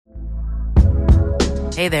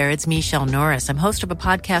Hey there, it's Michelle Norris. I'm host of a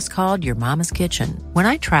podcast called Your Mama's Kitchen. When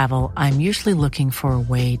I travel, I'm usually looking for a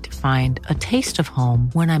way to find a taste of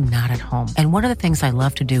home when I'm not at home. And one of the things I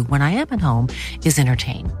love to do when I am at home is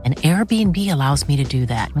entertain. And Airbnb allows me to do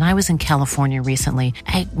that. When I was in California recently,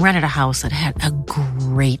 I rented a house that had a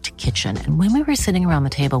great kitchen. And when we were sitting around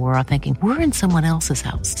the table, we were all thinking, we're in someone else's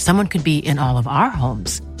house. Someone could be in all of our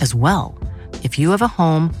homes as well. If you have a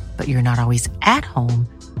home, but you're not always at home,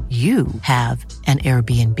 you have an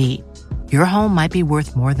Airbnb. Your home might be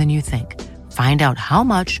worth more than you think. Find out how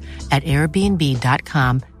much at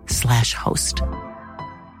airbnb.com/host.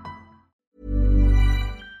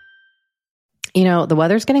 You know, the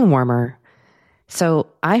weather's getting warmer. So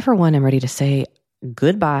I, for one, am ready to say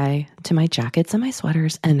goodbye to my jackets and my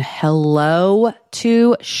sweaters and hello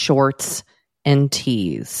to shorts and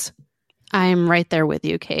tees. I'm right there with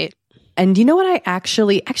you, Kate. And you know what? I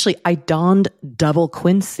actually, I donned double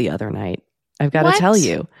quince the other night. I've got to tell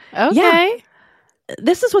you. Okay. Yeah.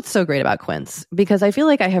 This is what's so great about quince, because I feel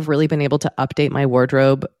like I have really been able to update my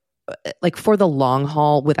wardrobe like for the long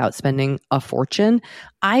haul without spending a fortune.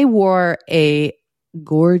 I wore a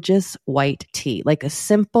gorgeous white tee, like a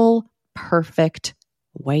simple, perfect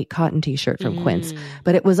white cotton t-shirt from Quince,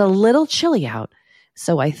 but it was a little chilly out.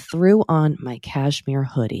 So I threw on my cashmere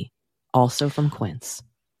hoodie, also from Quince.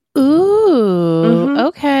 Ooh,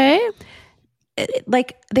 okay.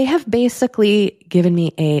 Like they have basically given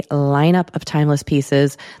me a lineup of timeless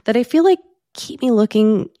pieces that I feel like keep me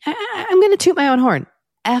looking, I'm going to toot my own horn,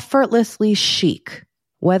 effortlessly chic,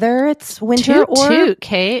 whether it's winter or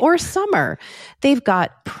summer. They've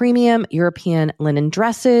got premium European linen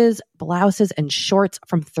dresses, blouses, and shorts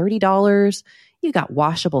from $30. You got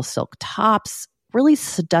washable silk tops, really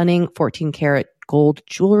stunning 14 karat gold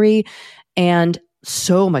jewelry, and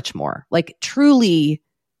so much more. Like truly,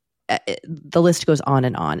 the list goes on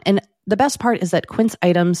and on. And the best part is that Quince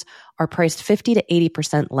items are priced 50 to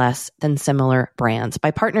 80% less than similar brands.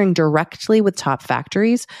 By partnering directly with top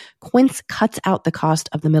factories, Quince cuts out the cost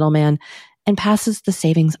of the middleman and passes the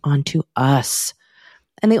savings on to us.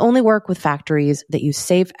 And they only work with factories that use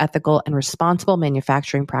safe, ethical, and responsible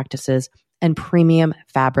manufacturing practices and premium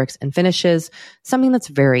fabrics and finishes, something that's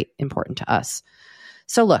very important to us.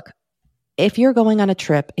 So look, if you're going on a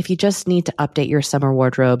trip, if you just need to update your summer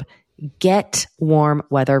wardrobe, get warm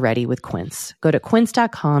weather ready with Quince. Go to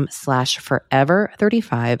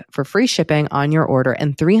quince.com/forever35 for free shipping on your order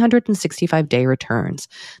and 365-day returns.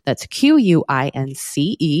 That's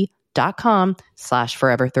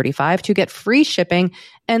QUINCE.com/forever35 to get free shipping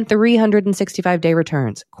and 365-day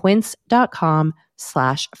returns.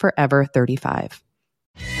 Quince.com/forever35.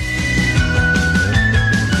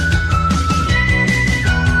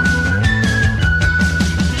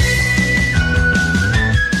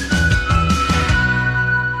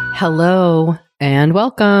 Hello and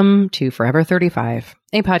welcome to Forever 35,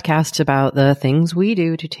 a podcast about the things we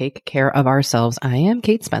do to take care of ourselves. I am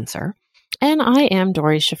Kate Spencer. And I am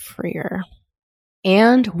Dory Shafrir.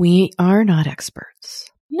 And we are not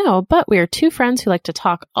experts. No, but we are two friends who like to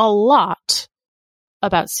talk a lot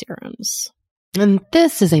about serums. And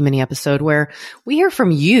this is a mini episode where we hear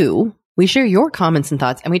from you, we share your comments and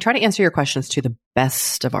thoughts, and we try to answer your questions to the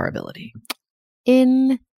best of our ability.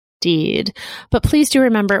 Indeed. But please do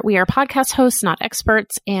remember, we are podcast hosts, not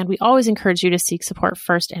experts, and we always encourage you to seek support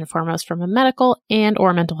first and foremost from a medical and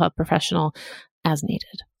or mental health professional as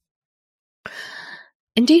needed.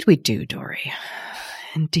 Indeed we do, Dory.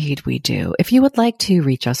 Indeed we do. If you would like to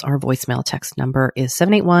reach us, our voicemail text number is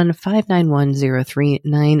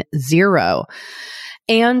 781-591-0390.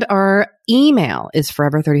 And our email is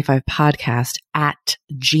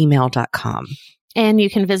forever35podcast@gmail.com. And you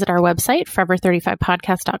can visit our website,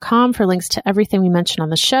 forever35podcast.com, for links to everything we mentioned on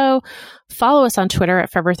the show. Follow us on Twitter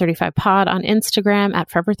at Forever35Pod, on Instagram at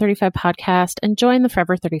Forever35Podcast, and join the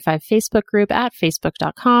Forever 35 Facebook group at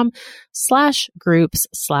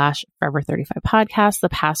facebook.com/groups/Forever35Podcast. The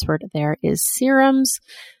password there is serums.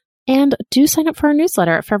 And do sign up for our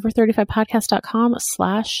newsletter at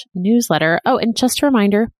Forever35Podcast.com/newsletter. Oh, and just a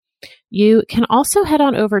reminder, you can also head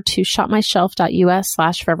on over to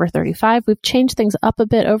shopmyshelf.us/forever35. We've changed things up a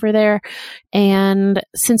bit over there. And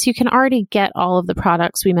since you can already get all of the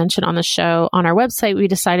products we mentioned on the show on our website, we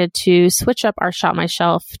decided to switch up our Shop My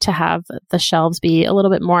Shelf to have the shelves be a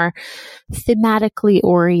little bit more thematically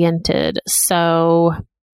oriented. So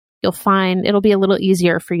you'll find it'll be a little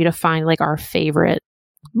easier for you to find like our favorite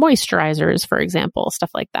moisturizers, for example,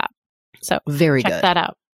 stuff like that. So very check good. that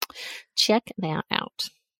out. Check that out.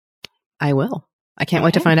 I will. I can't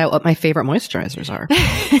wait to find out what my favorite moisturizers are.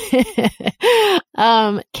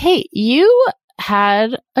 Kate, you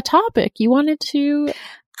had a topic you wanted to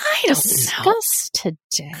I I don't discuss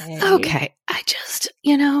today? Okay. I just,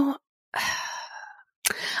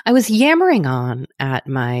 I was yammering on at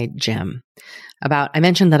my gym I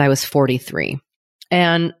mentioned that I was 43,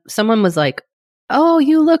 and someone was like, "Oh,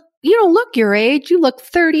 you don't look your age. You look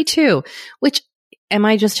 32." Which, am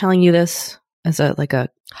I just telling you this as a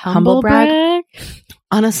humble brag?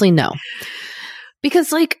 Honestly, no.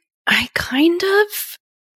 Because I kind of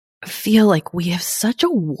feel like we have such a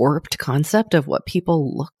warped concept of what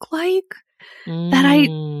people look like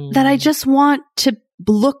that I just want to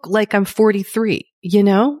look like I'm 43, I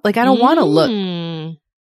don't want to look,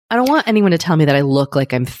 I don't want anyone to tell me that I look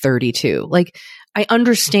like I'm 32. I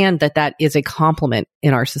understand that is a compliment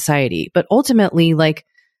in our society, but ultimately, I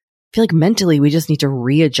feel like mentally we just need to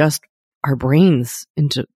readjust our brains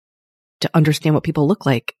to understand what people look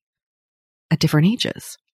like at different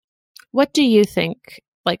ages. What do you think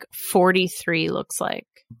 43 looks like?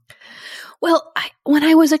 Well, when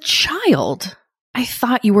I was a child, I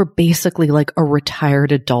thought you were basically like a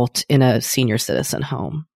retired adult in a senior citizen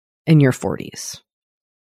home in your 40s.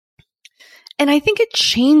 And I think it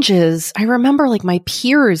changes. I remember my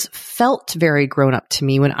peers felt very grown up to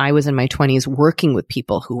me when I was in my 20s working with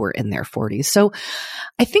people who were in their 40s. So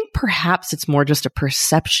I think perhaps it's more just a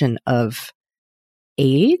perception of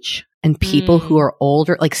age and people who are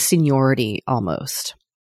older, like seniority almost.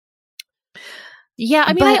 Yeah,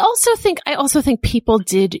 I mean, I also think people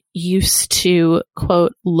did used to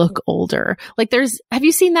quote look older. Have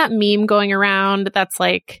you seen that meme going around that's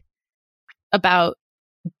about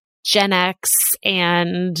Gen X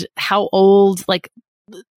and how old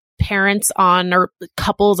parents on or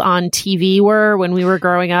couples on TV were when we were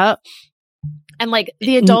growing up? And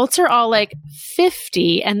the adults are all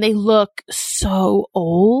 50 and they look so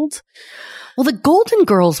old. Well, the Golden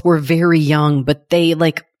Girls were very young, but they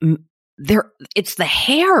it's the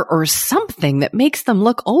hair or something that makes them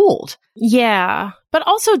look old. Yeah. But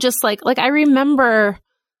also just I remember,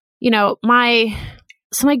 my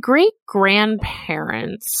great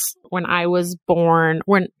grandparents, when I was born,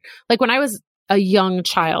 when I was a young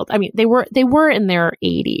child, I mean, they were in their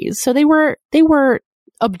 80s. So they were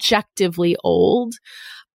objectively old,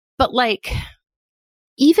 but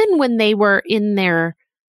even when they were in their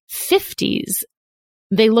 50s,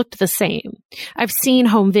 they looked the same. I've seen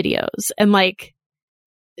home videos and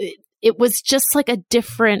it was just a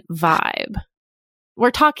different vibe.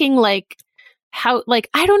 We're talking how,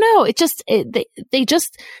 I don't know. It just, they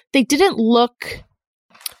didn't look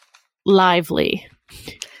lively.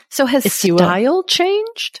 So has style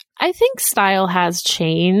changed? I think style has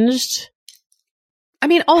changed. I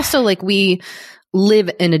mean, also we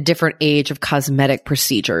live in a different age of cosmetic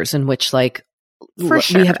procedures in which for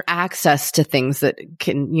sure, we have access to things that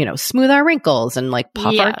can, smooth our wrinkles and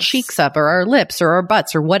puff our cheeks up or our lips or our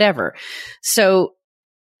butts or whatever. So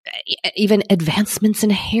even advancements in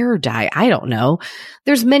hair dye, I don't know.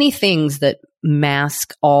 There's many things that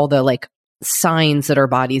mask all the signs that our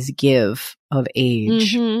bodies give of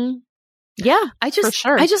age. Mm-hmm. Yeah, for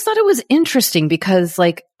sure. I just thought it was interesting because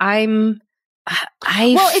it's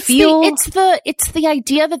the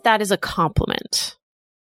idea that is a compliment.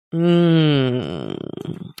 That's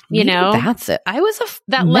it. I was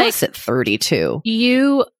a mess at 32.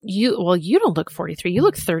 You don't look 43. You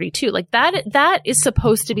look 32. That is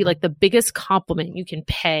supposed to be the biggest compliment you can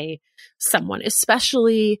pay someone,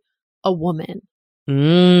 especially a woman.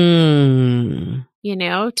 To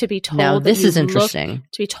be told now, this is to interesting.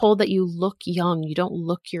 be told that you look young, you don't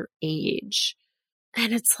look your age.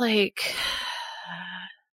 And it's that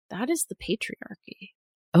is the patriarchy.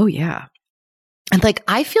 Oh, yeah. And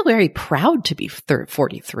I feel very proud to be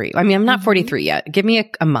 43. I mean, I'm not 43 yet. Give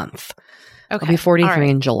me a month. Okay. I'll be 43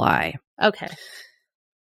 in July. Okay.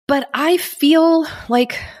 But I feel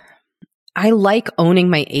I like owning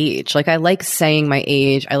my age. I like saying my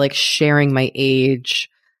age. I like sharing my age.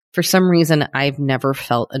 For some reason, I've never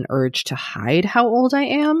felt an urge to hide how old I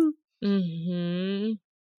am. Mm-hmm.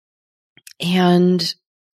 And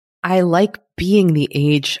I like being the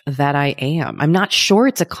age that I am. I'm not sure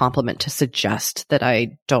it's a compliment to suggest that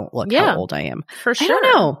I don't look how old I am. For sure. I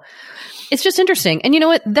don't know. It's just interesting. And you know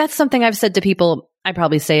what? That's something I've said to people. I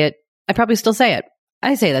probably say it. I probably still say it.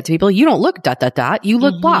 I say that to people. You don't look ... You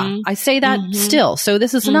look blah. I say that still. So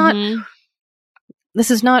this is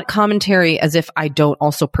not commentary as if I don't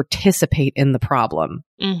also participate in the problem.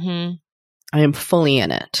 Mm-hmm. I am fully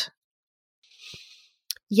in it.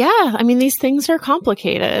 Yeah. I mean, these things are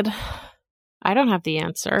complicated. I don't have the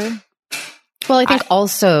answer. Well, I think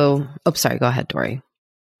also... Oh, sorry. Go ahead, Dory.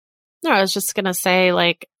 No, I was just going to say,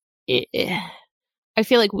 I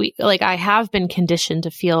feel I have been conditioned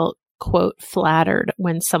to feel, quote, flattered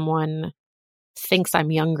when someone thinks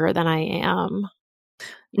I'm younger than I am.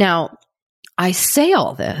 Now, I say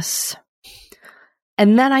all this,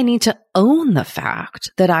 and then I need to own the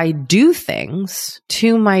fact that I do things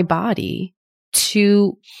to my body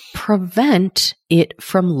to prevent it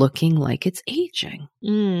from looking like it's aging.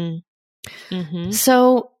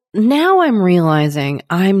 So now I'm realizing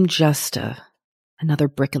I'm just another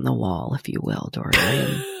brick in the wall, if you will, Dory.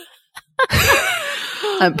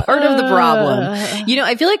 I'm part of the problem. You know,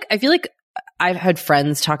 I feel like I've had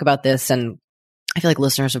friends talk about this, and I feel like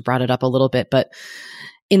listeners have brought it up a little bit, but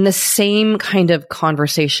in the same kind of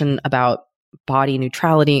conversation about body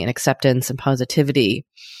neutrality and acceptance and positivity,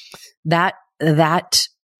 that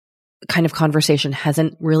kind of conversation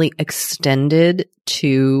hasn't really extended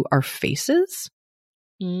to our faces.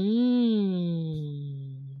 And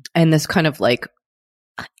this kind of like,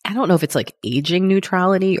 I don't know if it's like aging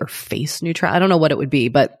neutrality or face neutral. I don't know what it would be,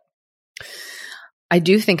 but I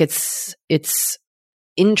do think it's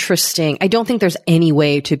interesting. I don't think there's any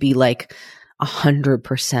way to be like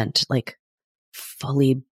 100% like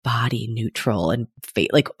fully body neutral and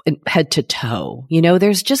like head to toe. You know,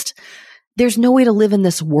 there's no way to live in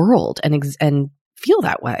this world and feel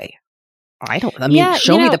that way.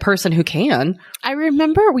 Show me the person who can. I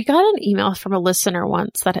remember we got an email from a listener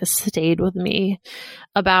once that has stayed with me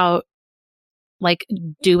about like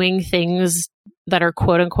doing things that are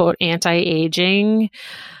quote unquote anti-aging.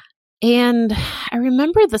 And I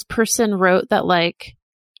remember this person wrote that like,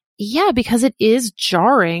 yeah, because it is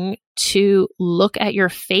jarring to look at your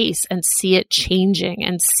face and see it changing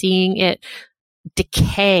and seeing it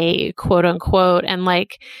decay, quote unquote. And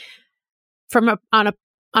like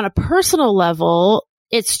on a personal level,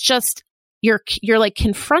 it's just, you're like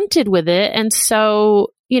confronted with it. And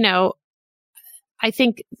so, you know, I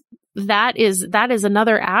think that is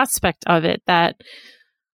another aspect of it that,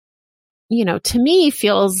 you know, to me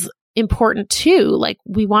feels important too. Like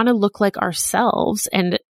we want to look like ourselves,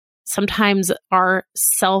 and sometimes our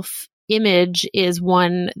self-image is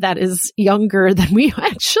one that is younger than we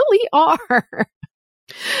actually are.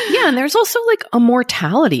 Yeah, and there's also like a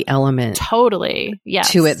mortality element totally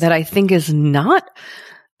to it that I think is not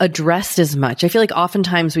addressed as much. I feel like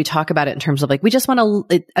oftentimes we talk about it in terms of like, we just want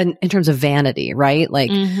to, in terms of vanity, right? Like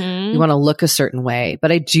we want to look a certain way.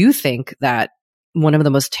 But I do think that one of the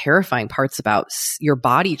most terrifying parts about your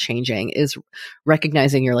body changing is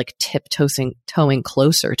recognizing you're like tiptoeing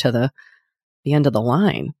closer to the end of the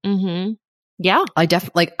line. Yeah. I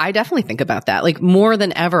definitely think about that. Like more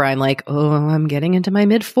than ever, I'm like, oh, I'm getting into my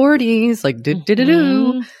mid 40s. Like,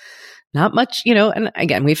 not much, you know. And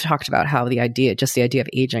again, we've talked about how the idea of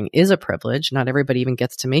aging is a privilege. Not everybody even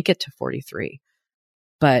gets to make it to 43.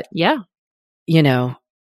 But yeah, you know,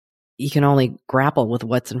 you can only grapple with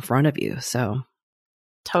what's in front of you. So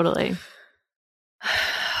totally. I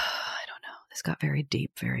don't know. This got very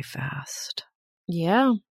deep very fast.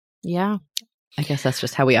 Yeah. Yeah. I guess that's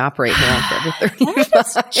just how we operate here on Forever 35.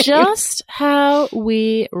 That's just how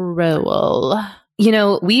we roll. You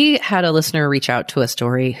know, we had a listener reach out to us,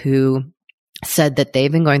 Dory, who said that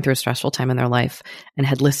they've been going through a stressful time in their life and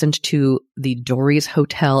had listened to the Dory's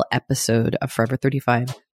Hotel episode of Forever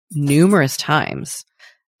 35 numerous times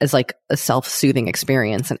as like a self-soothing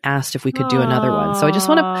experience and asked if we could do another one. So I just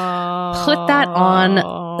want to put that on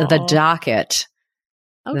the docket.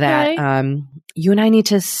 Okay. That you and I need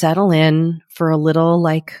to settle in for a little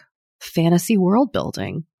like fantasy world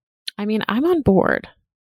building. I mean, I'm on board.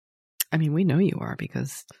 I mean, we know you are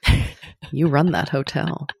because you run that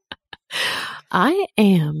hotel. I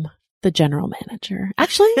am the general manager.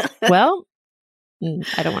 Actually, well,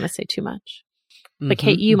 I don't want to say too much. But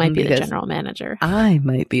Kate, you might be the general manager. I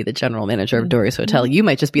might be the general manager of Dory's Hotel. You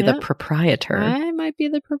might just be the proprietor. I might be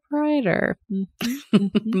the proprietor.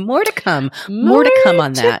 More to come. More to come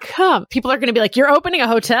on that. People are going to be like, you're opening a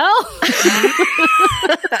hotel?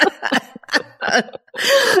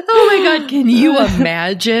 Oh my God. Can you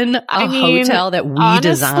imagine a hotel that we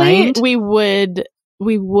honestly, designed?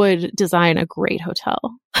 We would design a great hotel.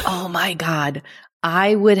 Oh my God.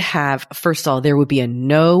 I would have, first of all, there would be a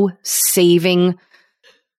no saving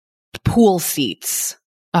pool seats.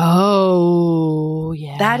 Oh,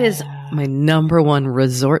 yeah. That is my number one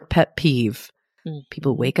resort pet peeve.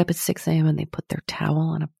 People wake up at 6 a.m. and they put their towel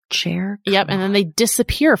on a chair. Yep. And then they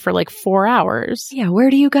disappear for like 4 hours. Yeah. Where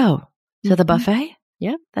do you go? To the buffet?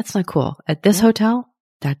 Yeah. That's not cool. At this hotel,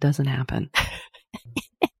 that doesn't happen.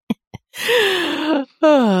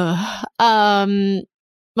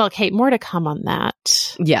 Well, Kate, more to come on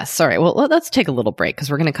that. Yes. Sorry. Well, let's take a little break because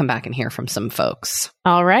we're going to come back and hear from some folks.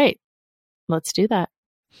 All right. Let's do that.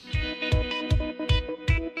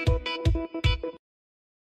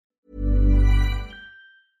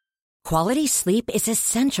 Quality sleep is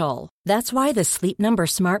essential. That's why the Sleep Number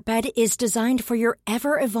Smart Bed is designed for your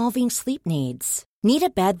ever-evolving sleep needs. Need a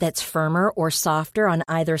bed that's firmer or softer on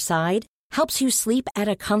either side? Helps you sleep at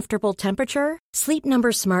a comfortable temperature? Sleep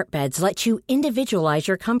Number Smart Beds let you individualize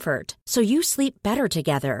your comfort, so you sleep better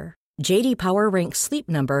together. J.D. Power ranks Sleep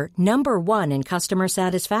Number number 1 in customer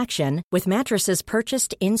satisfaction with mattresses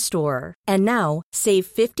purchased in-store. And now, save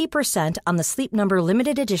 50% on the Sleep Number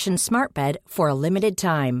Limited Edition Smart Bed for a limited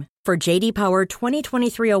time. For J.D. Power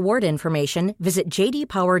 2023 award information, visit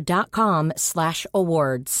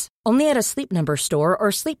jdpower.com/awards. Only at a Sleep Number store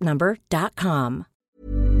or sleepnumber.com.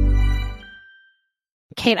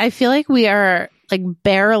 Kate, I feel like we are like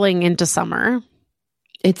barreling into summer.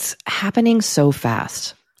 It's happening so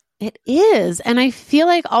fast. It is. And I feel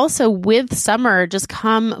like also with summer just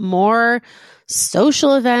come more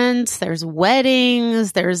social events. There's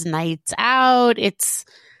weddings, there's nights out, it's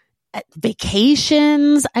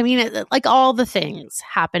vacations. I mean, like all the things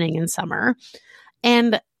happening in summer.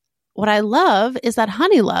 And what I love is that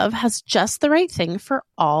Honeylove has just the right thing for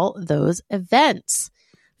all those events.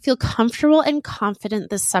 Feel comfortable and confident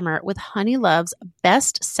this summer with Honeylove's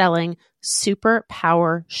best-selling Super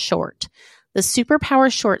Power Short. The Super Power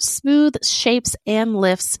Short smooths, shapes, and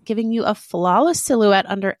lifts, giving you a flawless silhouette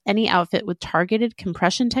under any outfit with targeted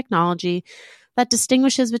compression technology that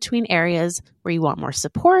distinguishes between areas where you want more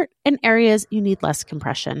support and areas you need less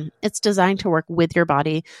compression. It's designed to work with your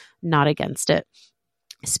body, not against it.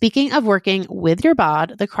 Speaking of working with your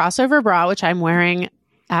bod, the crossover bra, which I'm wearing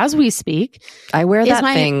as we speak. I wear that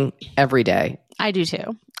thing every day. I do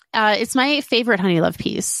too. It's my favorite Honeylove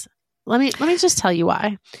piece. Let me just tell you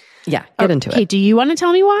why. Yeah, get into it. Okay, do you want to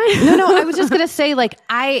tell me why? No, I was just going to say, like,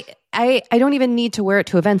 I don't even need to wear it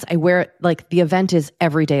to events. I wear it, like, the event is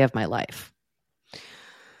every day of my life.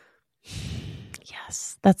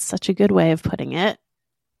 Yes, that's such a good way of putting it.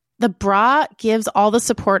 The bra gives all the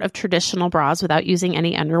support of traditional bras without using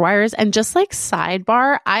any underwires. And just like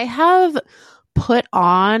sidebar, I have put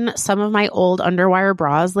on some of my old underwire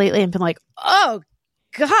bras lately and been like, oh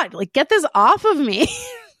God, like get this off of me.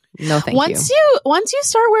 No, thank you. Once you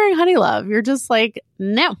start wearing Honeylove, you're just like,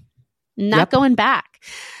 no, not going back.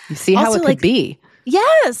 You see how it could be.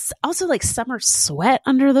 Yes. Also, like summer sweat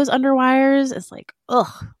under those underwires is like,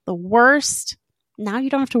 ugh, the worst. Now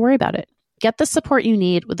you don't have to worry about it. Get the support you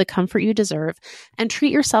need with the comfort you deserve and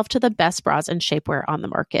treat yourself to the best bras and shapewear on the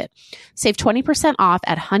market. Save 20% off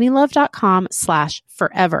at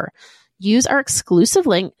honeylove.com/forever. Use our exclusive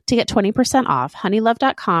link to get 20% off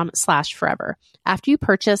honeylove.com/forever. After you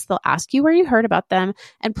purchase, they'll ask you where you heard about them,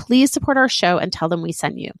 and please support our show and tell them we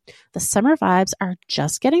sent you. The summer vibes are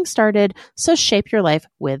just getting started, so shape your life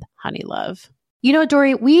with Honeylove. You know,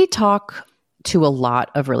 Doree, we talk to a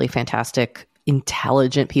lot of really fantastic,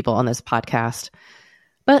 intelligent people on this podcast,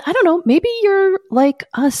 but I don't know, maybe you're like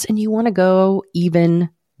us and you want to go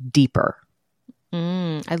even deeper.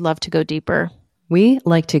 I'd love to go deeper. We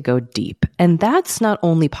like to go deep, and that's not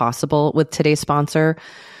only possible with today's sponsor,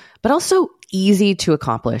 but also easy to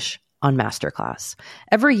accomplish on Masterclass.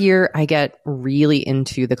 Every year, I get really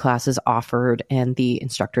into the classes offered and the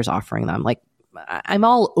instructors offering them. Like, I'm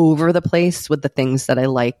all over the place with the things that I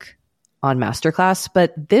like on Masterclass,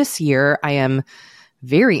 but this year, I am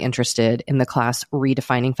very interested in the class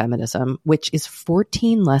Redefining Feminism, which is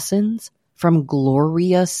 14 lessons from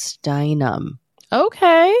Gloria Steinem.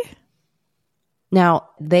 Okay. Now,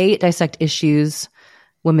 they dissect issues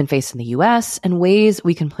women face in the U.S. and ways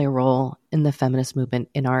we can play a role in the feminist movement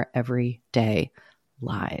in our everyday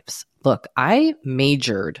lives. Look, I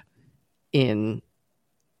majored in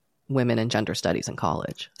women and gender studies in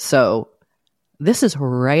college, so this is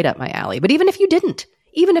right up my alley. But even if you didn't,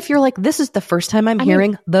 even if you're like, this is the first time I'm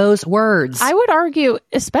hearing those words. I would argue,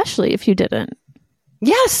 especially if you didn't.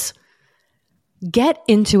 Yes. Get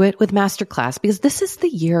into it with Masterclass, because this is the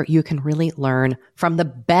year you can really learn from the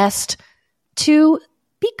best to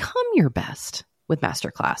become your best with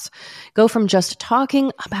Masterclass. Go from just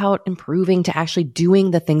talking about improving to actually doing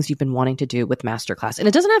the things you've been wanting to do with Masterclass. And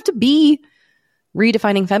it doesn't have to be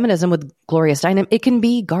redefining feminism with Gloria Steinem. It can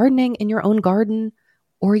be gardening in your own garden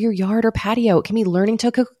or your yard or patio. It can be learning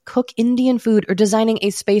to cook Indian food or designing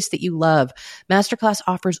a space that you love. Masterclass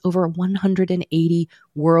offers over 180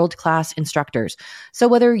 world-class instructors. So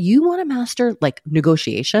whether you want to master like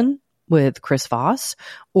negotiation with Chris Voss,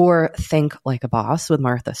 or think like a boss with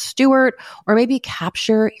Martha Stewart, or maybe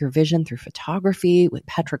capture your vision through photography with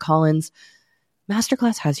Petra Collins,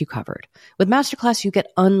 Masterclass has you covered. With Masterclass, you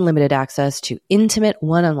get unlimited access to intimate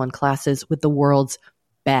one-on-one classes with the world's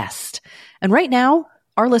best. And right now,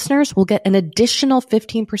 Our listeners will get an additional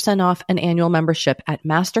 15% off an annual membership at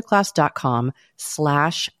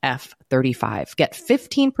masterclass.com/F35. Get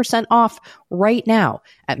 15% off right now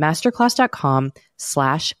at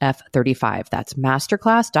masterclass.com/F35. That's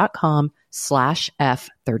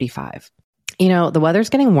masterclass.com/F35. You know, the weather's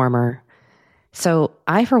getting warmer. So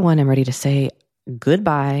I, for one, am ready to say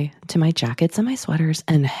goodbye to my jackets and my sweaters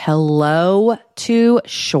and hello to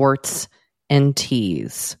shorts and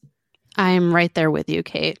tees. I'm right there with you,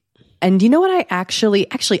 Kate. And you know what? I actually,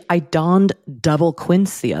 I donned double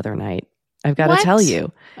quince the other night. I've got to tell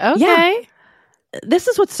you. Okay. Yeah. This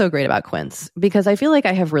is what's so great about quince, because I feel like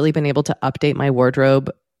I have really been able to update my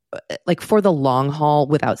wardrobe like for the long haul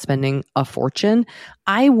without spending a fortune.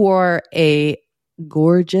 I wore a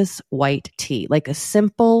gorgeous white tee, like a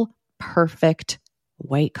simple, perfect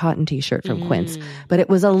white cotton t-shirt from Quince, but it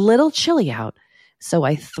was a little chilly out. So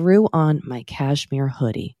I threw on my cashmere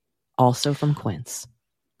hoodie, also from Quince.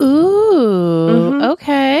 Ooh,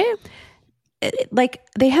 okay. Like,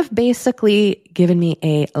 they have basically given me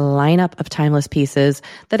a lineup of timeless pieces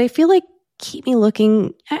that I feel like keep me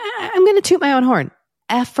looking, I'm going to toot my own horn,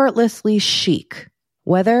 effortlessly chic,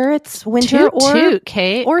 whether it's winter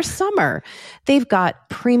or summer. They've got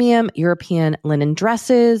premium European linen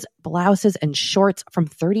dresses, blouses, and shorts from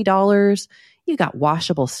 $30. You got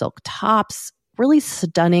washable silk tops, really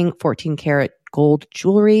stunning 14 karat gold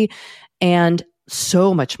jewelry, and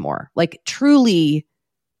so much more. Like, truly,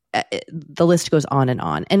 the list goes on.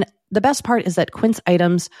 And the best part is that Quince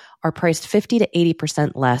items are priced 50 to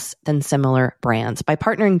 80% less than similar brands. By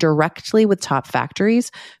partnering directly with top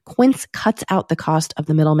factories, Quince cuts out the cost of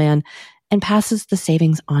the middleman and passes the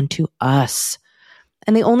savings on to us.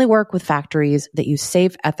 And they only work with factories that use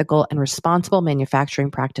safe, ethical, and responsible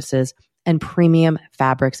manufacturing practices and premium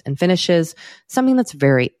fabrics and finishes, something that's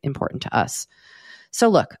very important to us. So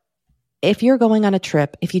look, if you're going on a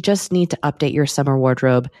trip, if you just need to update your summer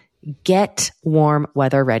wardrobe, get warm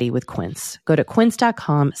weather ready with Quince. Go to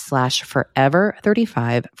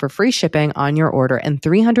quince.com/forever35 for free shipping on your order and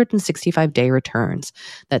 365-day returns.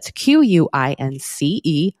 That's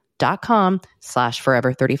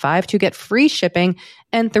QUINCE.com/forever35 to get free shipping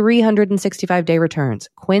and 365-day returns.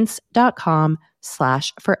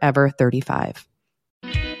 Quince.com/forever35.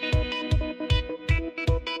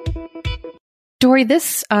 Dory,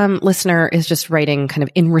 this listener is just writing kind of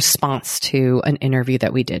in response to an interview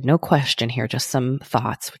that we did. No question here, just some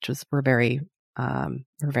thoughts, which were very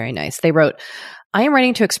nice. They wrote, I am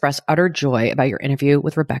writing to express utter joy about your interview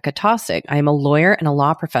with Rebecca Taussig. I am a lawyer and a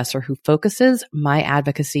law professor who focuses my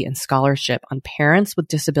advocacy and scholarship on parents with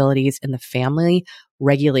disabilities in the family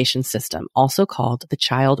regulation system, also called the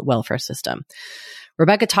child welfare system.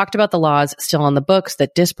 Rebecca talked about the laws still on the books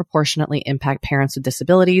that disproportionately impact parents with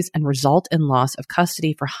disabilities and result in loss of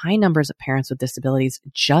custody for high numbers of parents with disabilities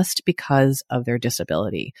just because of their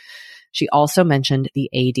disability. She also mentioned the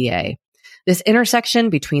ADA. This intersection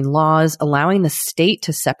between laws allowing the state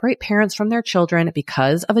to separate parents from their children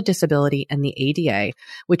because of a disability and the ADA,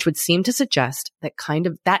 which would seem to suggest that kind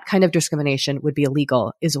of discrimination would be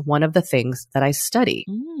illegal, is one of the things that I study.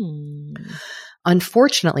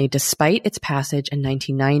 Unfortunately, despite its passage in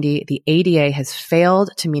 1990, the ADA has failed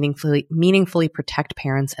to meaningfully protect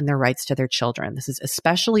parents and their rights to their children. This is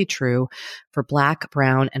especially true for Black,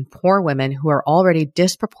 brown, and poor women who are already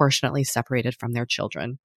disproportionately separated from their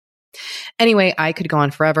children. Anyway, I could go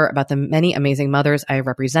on forever about the many amazing mothers I have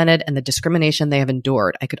represented and the discrimination they have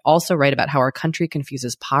endured. I could also write about how our country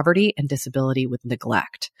confuses poverty and disability with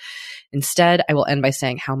neglect. Instead, I will end by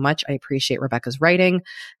saying how much I appreciate Rebecca's writing,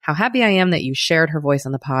 how happy I am that you shared her voice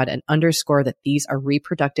on the pod, and underscore that these are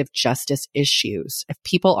reproductive justice issues. If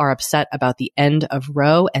people are upset about the end of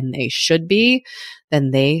Roe, and they should be,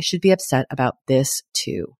 then they should be upset about this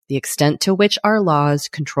too. The extent to which our laws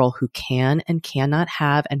control who can and cannot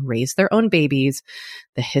have and raise their own babies,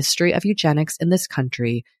 the history of eugenics in this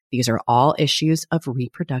country, these are all issues of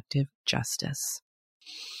reproductive justice.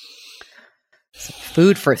 Some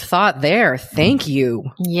food for thought there. Thank you.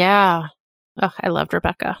 Yeah. Oh, I loved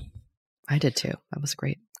Rebecca. I did too. That was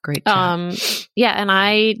great. Great chat. Yeah, and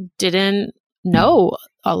I didn't know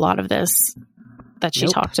a lot of this that she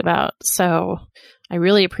talked about. So I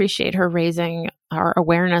really appreciate her raising our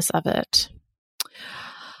awareness of it.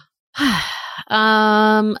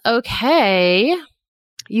 Okay.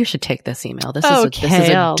 You should take this email. This is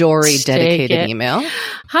a Dory dedicated email.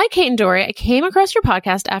 Hi, Kate and Dory. I came across your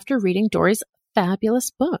podcast after reading Dory's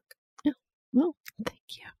fabulous book. Oh, well, thank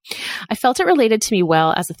you. I felt it related to me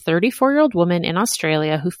well as a 34-year-old woman in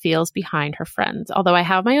Australia who feels behind her friends. Although I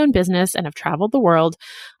have my own business and have traveled the world,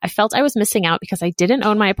 I felt I was missing out because I didn't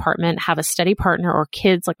own my apartment, have a steady partner, or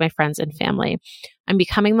kids like my friends and family. I'm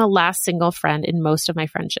becoming the last single friend in most of my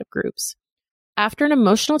friendship groups. After an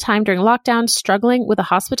emotional time during lockdown, struggling with a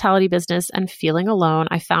hospitality business and feeling alone,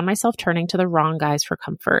 I found myself turning to the wrong guys for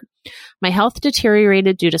comfort. My health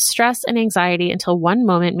deteriorated due to stress and anxiety until one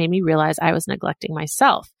moment made me realize I was neglecting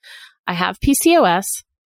myself. I have PCOS,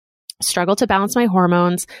 struggle to balance my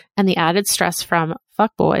hormones, and the added stress from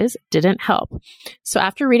fuckboys didn't help. So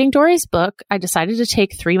after reading Dory's book, I decided to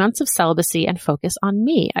take 3 months of celibacy and focus on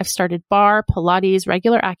me. I've started barre, Pilates,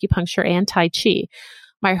 regular acupuncture, and Tai Chi.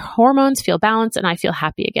 My hormones feel balanced and I feel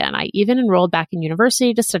happy again. I even enrolled back in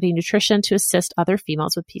university to study nutrition to assist other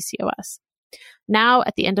females with PCOS. Now,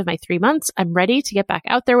 at the end of my 3 months, I'm ready to get back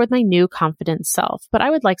out there with my new confident self, but I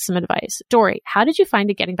would like some advice. Dory, how did you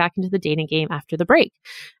find it getting back into the dating game after the break?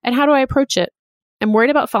 And how do I approach it? I'm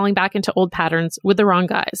worried about falling back into old patterns with the wrong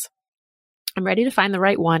guys. I'm ready to find the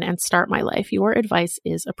right one and start my life. Your advice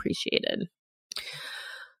is appreciated.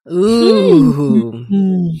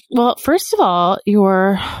 Ooh. Well, first of all,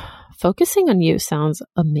 your focusing on you sounds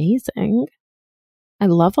amazing. I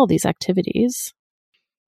love all these activities.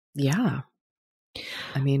 Yeah.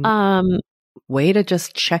 I mean, way to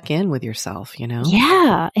just check in with yourself, you know?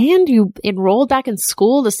 Yeah. And you enrolled back in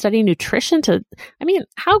school to study nutrition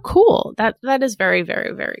how cool. That is very,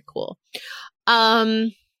 very, very cool.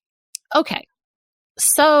 Okay.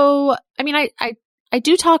 So, I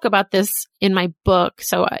do talk about this in my book,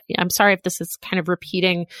 so I'm sorry if this is kind of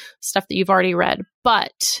repeating stuff that you've already read,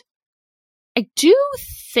 but I do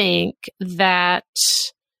think that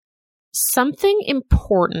something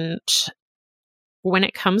important when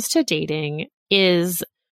it comes to dating is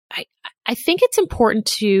I think it's important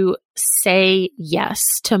to say yes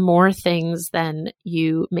to more things than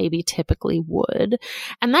you maybe typically would.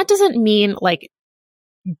 And that doesn't mean like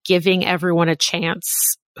giving everyone a chance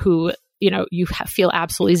who you feel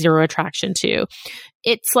absolutely zero attraction to.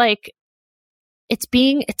 It's like, it's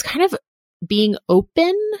kind of being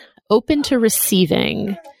open to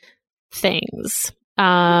receiving things.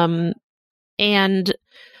 And,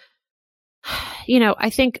 I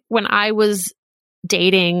think when I was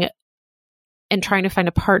dating and trying to find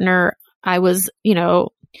a partner, I was,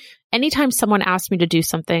 anytime someone asked me to do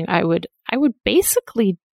something, I would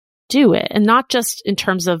basically do it, and not just in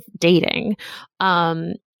terms of dating.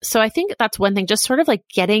 So I think that's one thing, just sort of like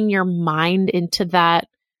getting your mind into that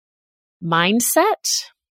mindset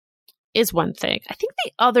is one thing. I think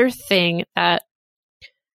the other thing that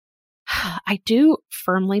I do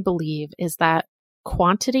firmly believe is that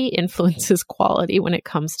quantity influences quality when it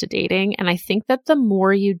comes to dating. And I think that the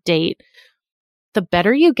more you date, the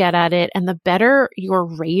better you get at it and the better your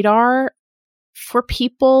radar for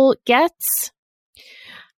people gets.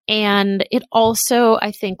 And it also,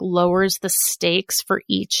 I think, lowers the stakes for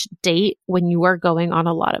each date when you are going on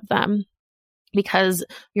a lot of them, because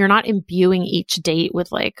you're not imbuing each date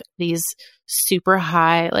with like these super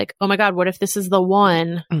high, like, oh my God, what if this is the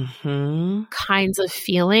one kinds of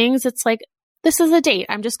feelings. It's like, this is a date.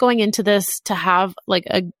 I'm just going into this to have like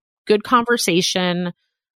a good conversation,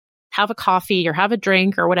 have a coffee or have a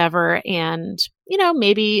drink or whatever. And,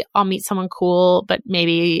 maybe I'll meet someone cool, but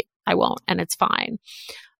maybe I won't, and it's fine.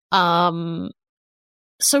 So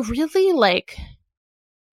really like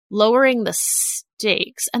lowering the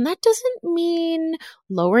stakes, and that doesn't mean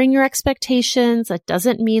lowering your expectations. That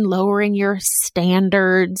doesn't mean lowering your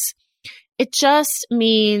standards. It just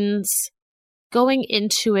means going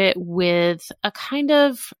into it with a kind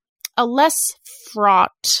of a less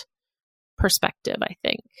fraught perspective, I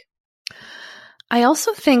think. I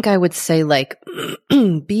also think I would say like,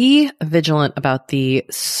 be vigilant about the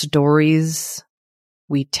stories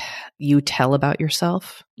you tell about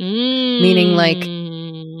yourself. Meaning like,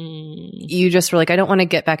 you just were like, I don't want to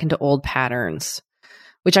get back into old patterns,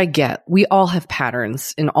 which I get. We all have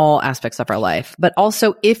patterns in all aspects of our life. But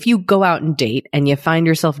also, if you go out and date and you find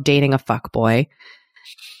yourself dating a fuckboy,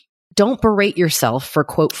 don't berate yourself for,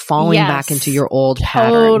 quote, falling back into your old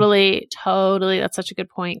pattern. Totally. That's such a good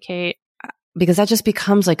point, Kate. Because that just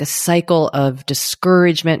becomes like a cycle of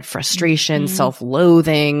discouragement, frustration,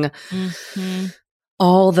 self-loathing,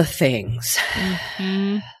 all the things.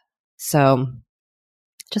 So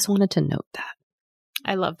just wanted to note that.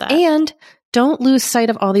 I love that. And don't lose sight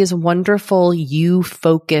of all these wonderful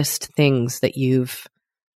you-focused things that you've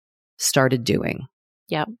started doing.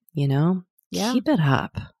 Yep. Yeah. Keep it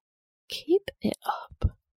up. Keep it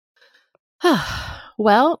up.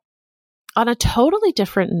 Well, on a totally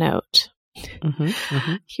different note,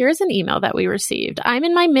 here's an email that we received. I'm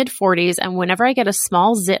in my mid-40s, and whenever I get a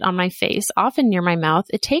small zit on my face, often near my mouth,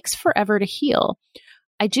 it takes forever to heal.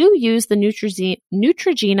 I do use the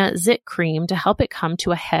Neutrogena Zit Cream to help it come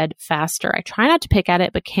to a head faster. I try not to pick at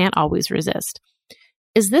it, but can't always resist.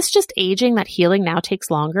 is this just aging that healing now takes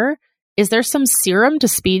longer? Is there some serum to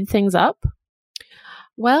speed things up?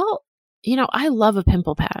 Well, I love a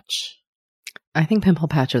pimple patch. I think pimple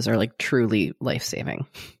patches are like truly life-saving.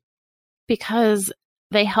 Because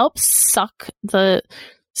they help suck the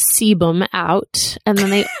sebum out. And then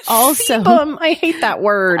they also... Sebum! I hate that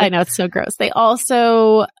word. I know, it's so gross. They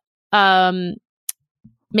also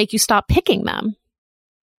make you stop picking them.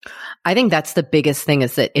 I think that's the biggest thing,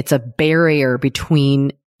 is that it's a barrier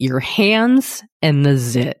between your hands and the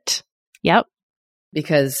zit. Yep.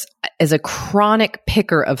 Because as a chronic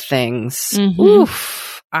picker of things,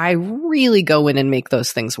 oof, I really go in and make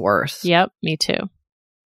those things worse. Yep, me too.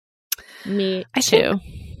 Me too.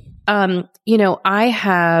 I'm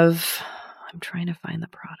trying to find the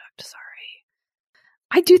product. Sorry.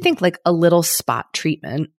 I do think like a little spot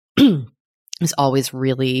treatment is always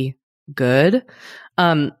really good.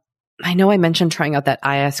 I know I mentioned trying out that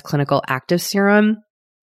IS Clinical Active Serum,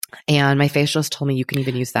 and my facialist told me you can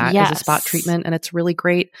even use that as a spot treatment, and it's really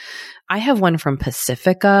great. I have one from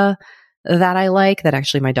Pacifica that I like, that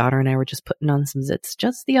actually my daughter and I were just putting on some zits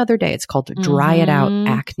just the other day. It's called Dry It Out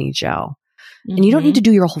Acne Gel. And you don't need to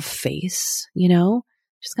do your whole face,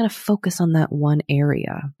 just kind of focus on that one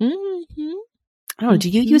area. I don't know. Do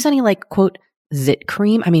you use any like, quote, zit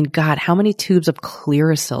cream? I mean, God, how many tubes of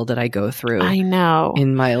Clearasil did I go through? I know.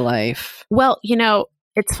 In my life. Well,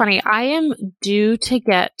 it's funny. I am due to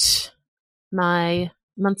get my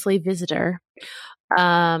monthly visitor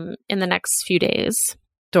in the next few days.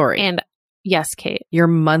 Dory. And yes, Kate. Your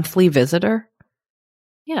monthly visitor?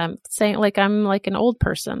 Yeah, I'm saying like I'm like an old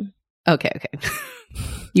person. Okay.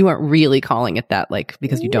 You weren't really calling it that, like,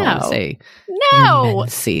 because you don't want to say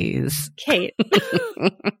menses. Kate.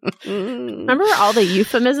 Remember all the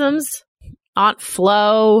euphemisms? Aunt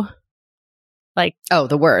Flo. Like, oh,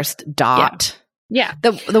 the worst. Dot. Yeah.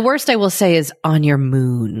 The worst I will say is on your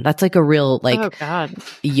moon. That's like a real like oh God.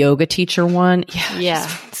 yoga teacher one. Yeah.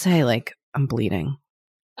 Just say like I'm bleeding.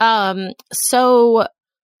 So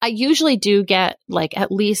I usually do get like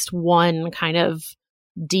at least one kind of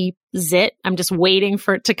deep zit. I'm just waiting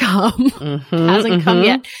for it to come. Hasn't come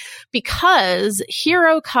yet, because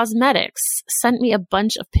Hero Cosmetics sent me a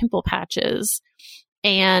bunch of pimple patches,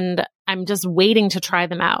 and I'm just waiting to try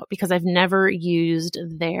them out because I've never used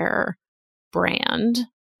their brand,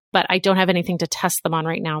 but I don't have anything to test them on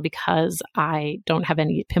right now because I don't have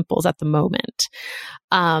any pimples at the moment.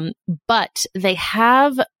 But they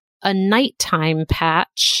have a nighttime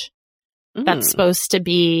patch that's supposed to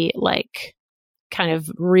be like kind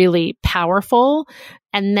of really powerful.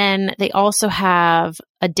 And then they also have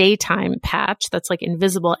a daytime patch that's like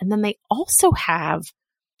invisible. And then they also have,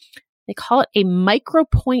 they call it a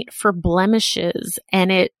micropoint for blemishes.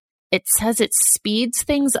 And it says it speeds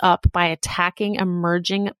things up by attacking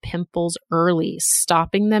emerging pimples early,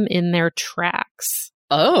 stopping them in their tracks.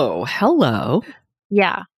 Oh, hello.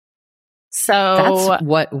 Yeah. So that's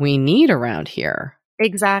what we need around here.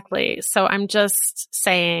 Exactly. So I'm just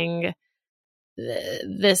saying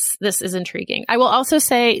this is intriguing. I will also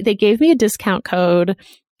say they gave me a discount code.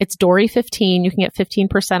 It's Dory15. You can get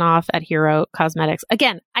 15% off at Hero Cosmetics.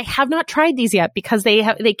 Again, I have not tried these yet because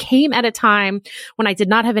they came at a time when I did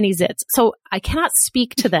not have any zits. So I cannot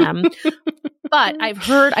speak to them, but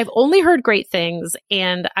I've only heard great things,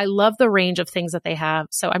 and I love the range of things that they have.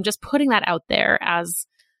 So I'm just putting that out there as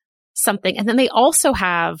something. And then they also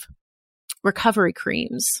have recovery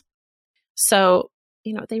creams. So,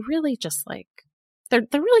 they really just like, they're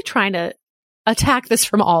really trying to attack this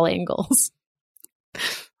from all angles.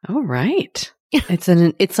 All right.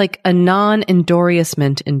 It's like a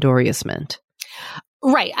non-endorsement.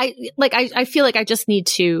 Right. I feel like I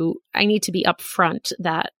need to be upfront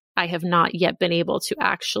that I have not yet been able to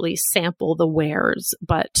actually sample the wares,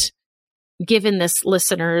 but given this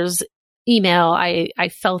listener's email, I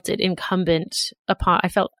felt it incumbent upon, I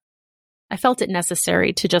felt it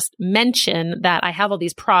necessary to just mention that I have all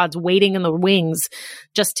these prods waiting in the wings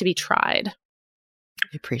just to be tried. I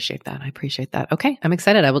appreciate that. Okay. I'm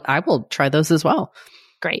excited. I will try those as well.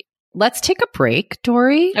 Great. Let's take a break,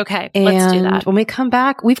 Dory. Okay. Let's do that. When we come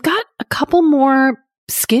back, we've got a couple more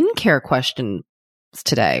skincare questions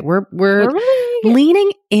today. We're really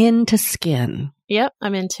leaning into skin. Yep.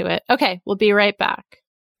 I'm into it. Okay. We'll be right back.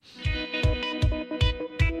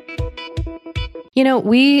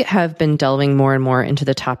 We have been delving more and more into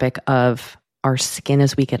the topic of our skin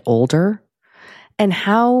as we get older and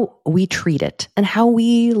how we treat it and how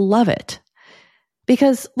we love it.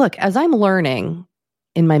 Because look, as I'm learning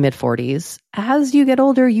in my mid-40s, as you get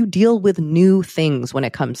older, you deal with new things when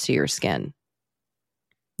it comes to your skin.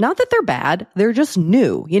 Not that they're bad, they're just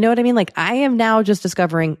new. You know what I mean? Like I am now just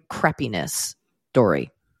discovering crepiness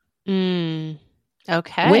Dory.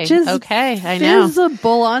 Okay. Which is I know.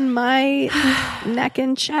 visible on my neck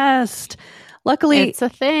and chest. Luckily, it's a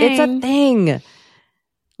thing.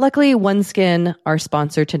 Luckily, OneSkin, our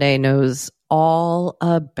sponsor today, knows all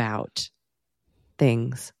about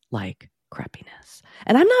things like crappiness.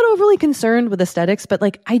 And I'm not overly concerned with aesthetics, but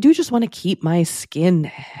like I do just want to keep my skin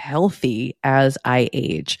healthy as I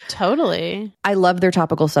age. Totally. I love their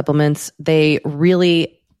topical supplements. They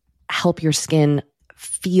really help your skin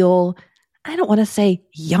feel, I don't want to say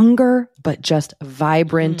younger, but just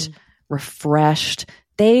vibrant, refreshed.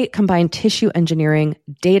 They combine tissue engineering,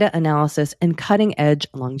 data analysis, and cutting-edge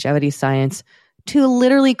longevity science to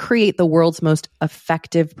literally create the world's most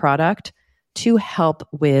effective product to help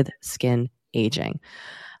with skin aging.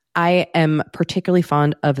 I am particularly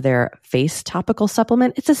fond of their face topical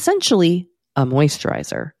supplement. It's essentially a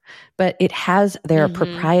moisturizer, but it has their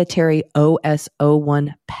proprietary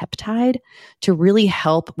OS01 peptide to really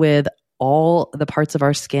help with all the parts of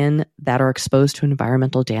our skin that are exposed to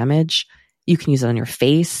environmental damage. You can use it on your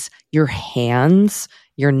face, your hands,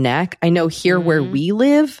 your neck. I know here where we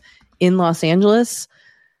live in Los Angeles,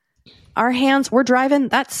 our hands, we're driving,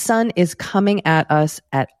 that sun is coming at us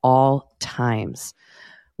at all times.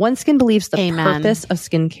 OneSkin believes the purpose of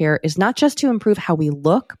skincare is not just to improve how we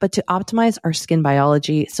look, but to optimize our skin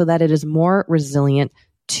biology so that it is more resilient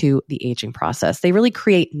to the aging process. They really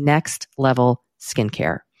create next level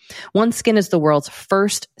skincare. OneSkin is the world's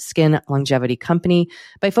first skin longevity company.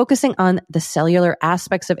 By focusing on the cellular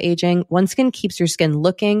aspects of aging, OneSkin keeps your skin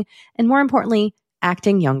looking and, more importantly,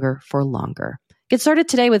 acting younger for longer. Get started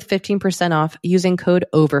today with 15% off using code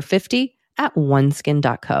OVER50 at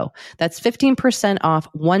oneskin.co. That's 15%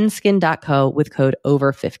 off oneskin.co with code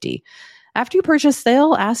OVER50. After you purchase,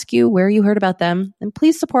 they'll ask you where you heard about them, and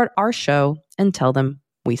please support our show and tell them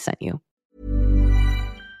we sent you.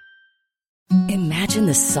 Imagine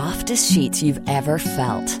the softest sheets you've ever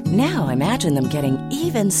felt. Now imagine them getting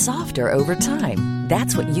even softer over time.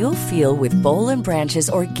 That's what you'll feel with Boll & Branch's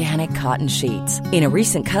organic cotton sheets. In a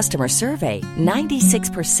recent customer survey,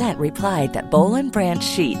 96% replied that Boll & Branch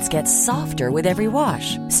sheets get softer with every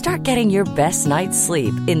wash. Start getting your best night's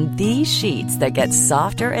sleep in these sheets that get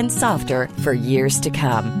softer and softer for years to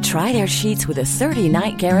come. Try their sheets with a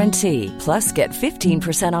 30-night guarantee. Plus, get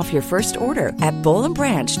 15% off your first order at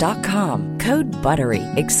bollandbranch.com. Code BUTTERY.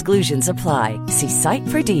 Exclusions apply. See site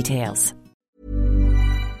for details.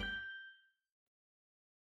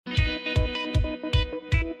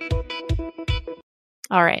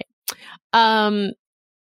 All right.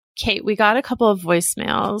 Kate, we got a couple of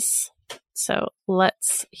voicemails, so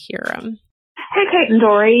let's hear them. Hey, Kate and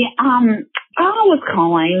Dory. I was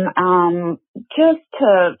calling just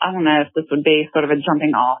to, I don't know if this would be sort of a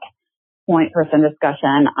jumping off point for some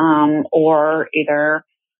discussion, or either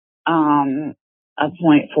a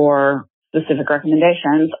point for specific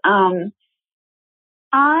recommendations.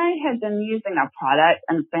 I had been using a product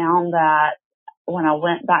and found that when I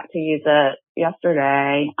went back to use it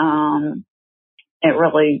yesterday, it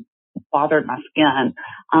really bothered my skin.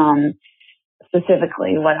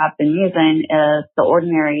 Specifically, what I've been using is the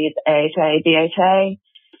Ordinary's AHA DHA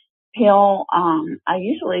pill. I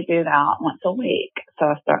usually do that once a week. So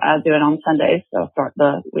I do it on Sundays. So I start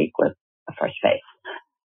the week with a fresh face.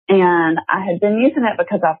 And I had been using it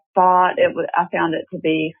because I thought I found it to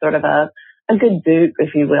be sort of a good dupe,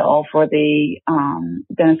 if you will, for the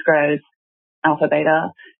Dennis Gross Alpha Beta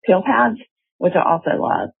pill pads, which I also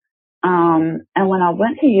love. And when I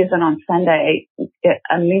went to use it on Sunday,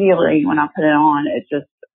 immediately when I put it on,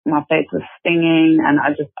 my face was stinging and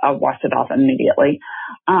I washed it off immediately.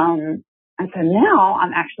 And so now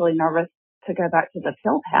I'm actually nervous to go back to the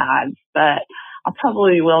pill pads, but I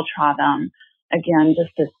probably will try them again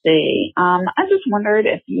just to see. I just wondered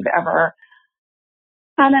if you've ever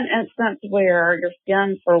had an instance where your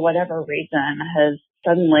skin, for whatever reason, has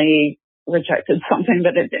suddenly rejected something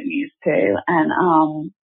that it didn't used to, and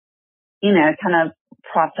kind of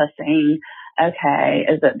processing, okay,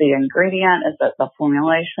 is it the ingredient? Is it the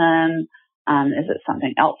formulation? Is it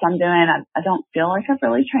something else I'm doing? I don't feel like I've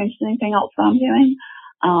really changed anything else that I'm doing.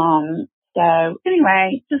 So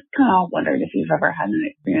anyway, just kind of wondered if you've ever had an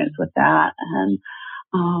experience with that and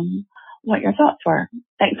what your thoughts were.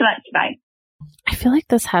 Thanks so much. Bye. I feel like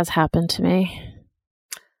this has happened to me.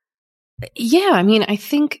 Yeah, I mean, I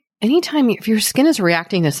think anytime if your skin is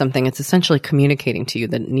reacting to something, it's essentially communicating to you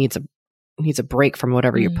that it needs a break from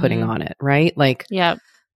whatever you're putting on it, right? Like, yeah,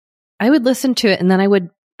 I would listen to it and then I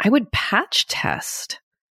would patch test,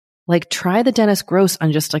 like try the Dennis Gross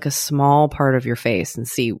on just like a small part of your face and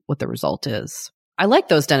see what the result is. I like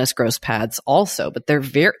those Dennis Gross pads also, but they're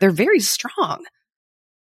very strong.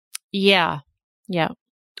 Yeah. Yeah.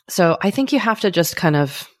 So I think you have to just kind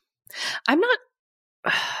of,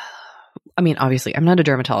 obviously I'm not a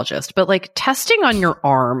dermatologist, but like testing on your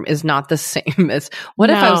arm is not the same as what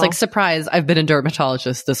if I was like, surprised I've been a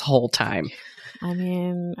dermatologist this whole time. I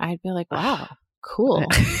mean, I'd be like, wow, cool.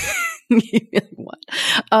 What?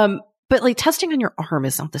 But like testing on your arm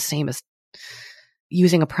is not the same as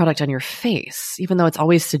using a product on your face, even though it's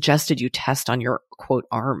always suggested you test on your quote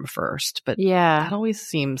arm first. But yeah, that always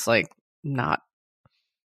seems like not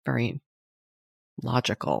very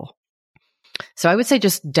logical. So I would say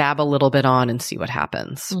just dab a little bit on and see what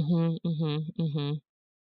happens.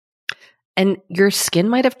 And your skin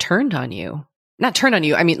might have turned on you. Not turned on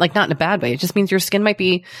you. I mean, like not in a bad way. It just means your skin might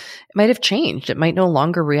have changed. It might no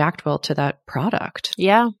longer react well to that product.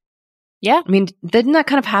 Yeah. Yeah. I mean, didn't that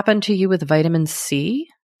kind of happen to you with vitamin C?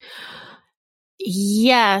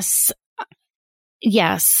 Yes.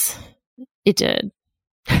 Yes, it did.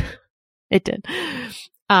 It did.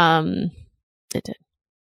 It did.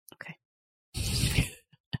 Okay.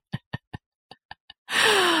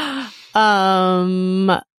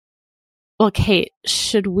 Well, Kate,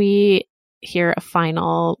 should we hear a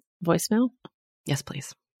final voicemail? Yes,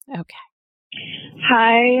 please. Okay.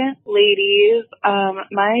 Hi, ladies.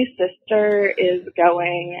 My sister is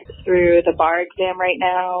going through the bar exam right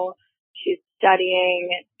now. She's studying.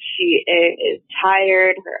 She is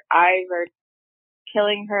tired. Her eyes are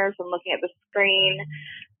killing her from looking at the screen.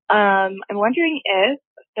 I'm wondering if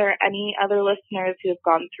there are any other listeners who have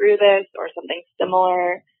gone through this or something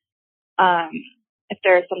similar. If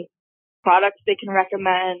there are some products they can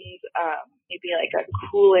recommend, maybe like a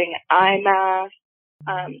cooling eye mask.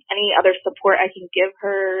 Any other support I can give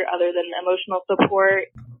her other than emotional support.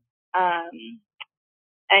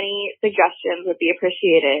 Any suggestions would be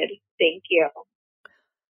appreciated. Thank you.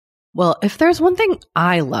 Well, if there's one thing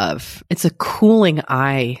I love, it's a cooling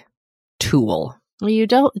eye tool. You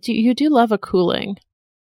do love a cooling.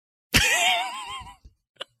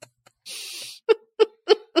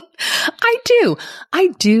 I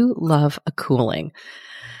do love a cooling.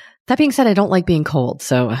 That being said, I don't like being cold.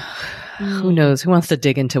 So who knows? Who wants to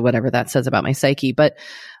dig into whatever that says about my psyche? But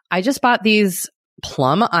I just bought these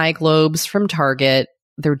plum eye globes from Target.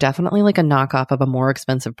 They're definitely like a knockoff of a more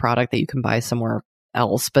expensive product that you can buy somewhere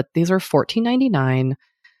else. But these are $14.99.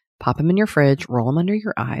 Pop them in your fridge, roll them under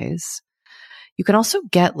your eyes. You can also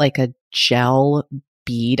get like a gel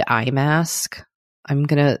bead eye mask. I'm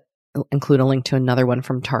going to include a link to another one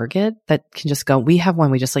from Target that can just go. We have one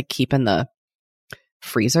we just like keep in the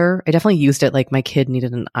freezer. I definitely used it. Like my kid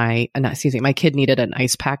needed my kid needed an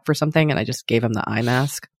ice pack for something and I just gave him the eye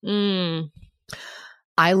mask.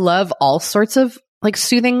 I love all sorts of like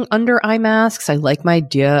soothing under eye masks. I like my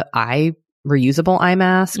Dia eye reusable eye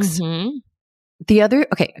masks. A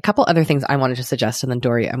couple other things I wanted to suggest, and then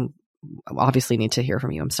Dory, I obviously need to hear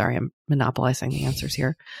from you. I'm sorry, I'm monopolizing the answers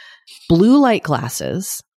here. Blue light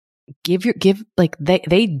glasses.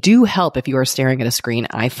 They do help if you are staring at a screen.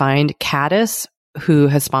 I find Caddis, who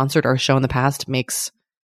has sponsored our show in the past, makes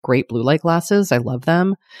great blue light glasses. I love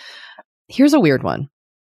them. Here's a weird one.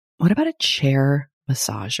 What about a chair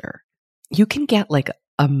massager? You can get like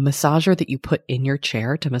a massager that you put in your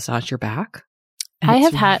chair to massage your back. I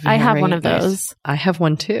have one of those. I have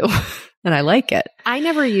one too, and I like it. I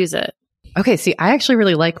never use it. Okay, see, I actually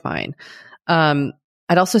really like mine.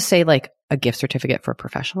 I'd also say like a gift certificate for a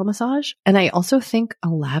professional massage. And I also think a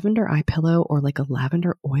lavender eye pillow or like a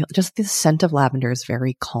lavender oil, just the scent of lavender is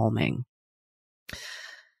very calming.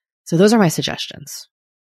 So those are my suggestions.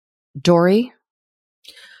 Dory?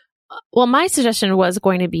 Well, my suggestion was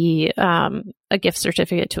going to be a gift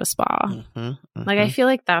certificate to a spa. Like, I feel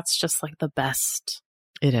like that's just like the best.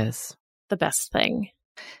 It is. The best thing.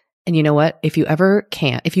 And you know what? If you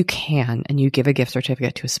can, and you give a gift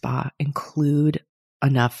certificate to a spa, include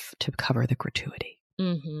enough to cover the gratuity.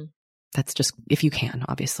 That's just, if you can,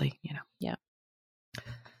 obviously, you know. Yeah.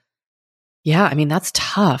 Yeah, I mean, that's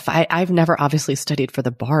tough. I've never obviously studied for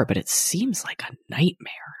the bar, but it seems like a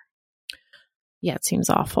nightmare. Yeah, it seems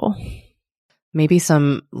awful. Maybe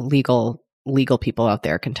some legal people out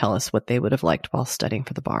there can tell us what they would have liked while studying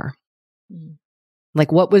for the bar.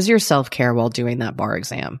 Like, what was your self-care while doing that bar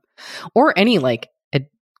exam? Or any like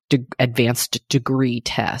advanced degree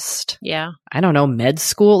test. Yeah. I don't know, med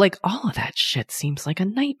school, like all of that shit seems like a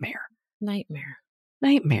nightmare. Nightmare.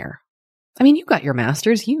 I mean, you got your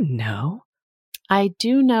master's, you know. I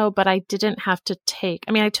do know, but I didn't have to take,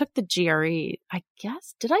 I took the GRE, I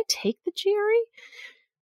guess. Did I take the GRE?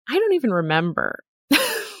 I don't even remember.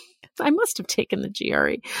 I must have taken the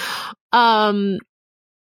GRE.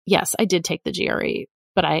 Yes, I did take the GRE.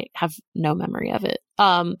 but I have no memory of it.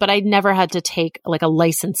 But I never had to take like a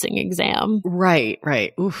licensing exam. Right.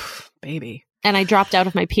 Oof, baby. And I dropped out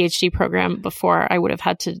of my PhD program before I would have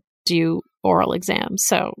had to do oral exams.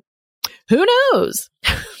 So who knows?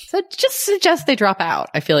 So just suggest they drop out,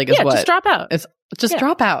 I feel like is what. Just drop out.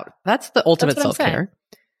 Drop out. That's the ultimate self-care.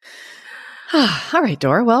 All right,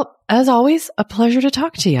 Dor. Well, as always, a pleasure to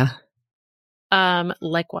talk to you.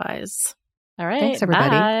 Likewise. All right. Thanks,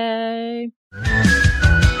 everybody. Bye.